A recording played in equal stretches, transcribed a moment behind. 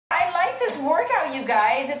this workout, you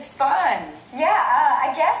guys. It's fun. Yeah,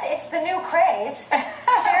 I guess it's the new craze.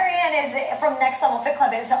 SheriAnne is from Next Level Fit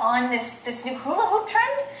Club is on this new hula hoop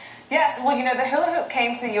trend. Yes, well, you know, the hula hoop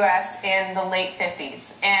came to the U.S. in the late 50s,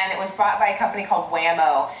 and it was brought by a company called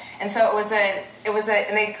Whammo. And so and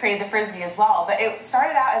they created the frisbee as well. But it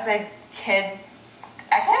started out as a kid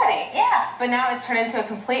activity. Yeah. But now it's turned into a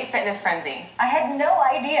complete fitness frenzy. I had no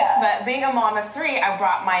idea. But being a mom of 3, I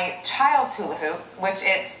brought my child's hula hoop, which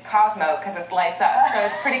it's Cosmo because it lights up, so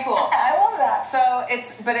it's pretty cool. I love that. So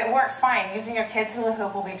but it works fine. Using your kid's hula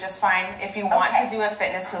hoop will be just fine. If you want to do a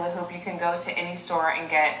fitness hula hoop, you can go to any store and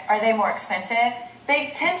get. Are they more expensive?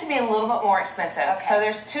 They tend to be a little bit more expensive. Okay. So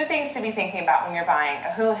there's 2 things to be thinking about when you're buying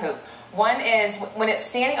a hula hoop. One is when it's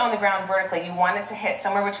standing on the ground vertically, you want it to hit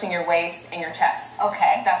somewhere between your waist and your chest.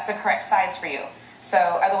 Okay. That's the correct size for you. So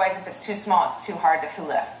otherwise, if it's too small, it's too hard to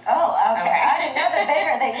hula. Oh, okay. I didn't know the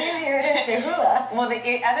bigger, the easier it is to hula. Well,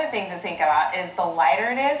 the other thing to think about is the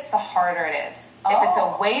lighter it is, the harder it is. If it's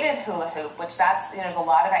a weighted hula hoop, which there's a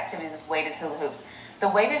lot of activities with weighted hula hoops. The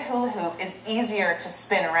weighted hula hoop is easier to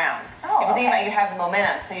spin around. Oh, if you think about it, you have the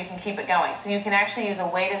momentum, so you can keep it going. So you can actually use a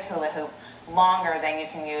weighted hula hoop longer than you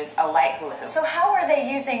can use a light hula hoop. So how are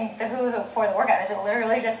they using the hula hoop for the workout? Is it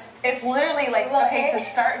literally just... It's literally like, okay, to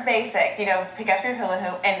start basic, pick up your hula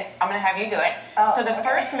hoop, and I'm going to have you do it. Oh, so the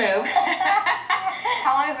first move,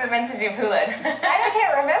 how long has it been since you've hulaed? I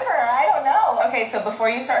can't remember. I don't know. Okay, so before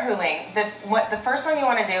you start hulaing, the first one you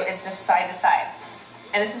want to do is just side to side.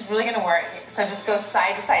 And this is really going to work. So just go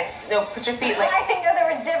side to side. No, put your feet like... I didn't know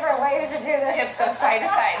there was different ways to do this. Hips go side to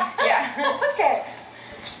side. Yeah. Okay.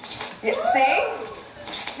 Yeah, see?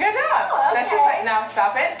 Good job. Oh, okay. That's just like, now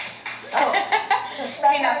stop it. Oh.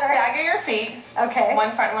 Okay, now stagger your feet. Okay.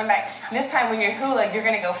 One front, one back. This time when you're hula, you're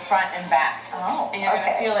going to go front and back. Oh, and you're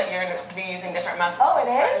going to feel that you're going to be using different muscles. Oh, it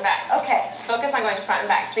is? Front and back. Okay. Focus on going front and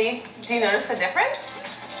back. See? Do you notice the difference?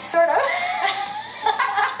 Sort of.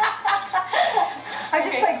 I'm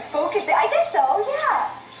just like focusing. I guess so, yeah.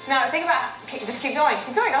 Now think about, just keep going.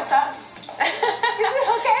 Keep going, don't stop.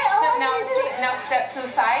 Okay, now step to the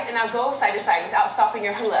side, and now go side to side without stopping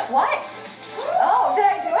your hula. What? Oh, did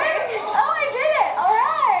I do it? Oh, I did it. All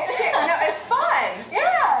right. No, it's fun.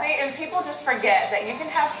 Yeah. See, and people just forget that you can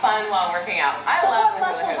have fun while working out. I so love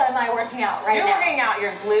what muscles am I working out right now? You're working out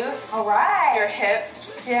your glutes, all right, your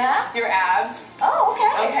hips, yeah, your abs. Oh,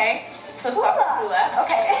 okay. Okay. So stop the hula.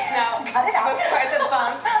 Okay. Now, cut it out. before the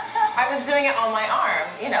bump, I was doing it on my arm,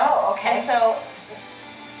 Oh, okay. And so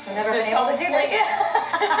I've never been able to do this.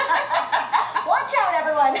 Watch out,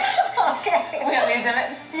 everyone. Okay. We don't need to do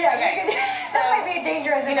it? Yeah, okay. That might be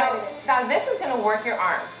dangerous. Now this is going to work your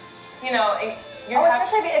arm.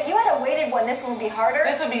 Especially if you had a weighted one, this one would be harder?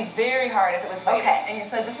 This would be very hard if it was weighted. Okay. And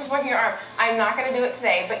so this is working your arm. I'm not going to do it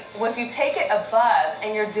today, but if you take it above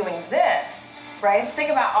and you're doing this, right, just think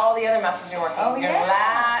about all the other muscles you're working. Your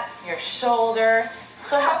lats, your shoulder.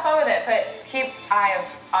 So have fun with it, but keep eye of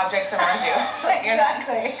objects around you. So you're not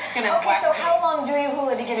going to Okay, so how long do you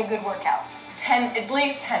hula to get a good workout? At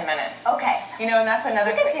least 10 minutes. Okay. And that's another...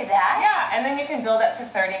 You can do that. Yeah, and then you can build up to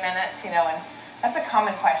 30 minutes, and that's a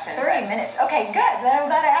common question. 30 minutes. Okay, good. Then I'm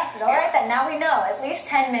glad I asked it. All right, then. Now we know. At least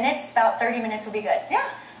 10 minutes, about 30 minutes will be good. Yeah.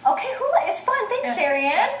 Okay, hula is fun. Thanks,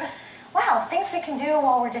 SheriAnne. Wow, things we can do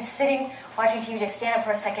while we're just sitting, watching TV. Just stand up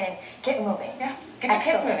for a second and get moving. Yeah. Get your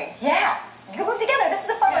kids moving. Yeah. You can move together. This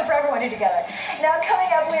is a fun one for everyone to do together. Now,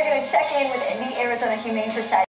 coming up, we're going to check in with the Arizona Humane Society.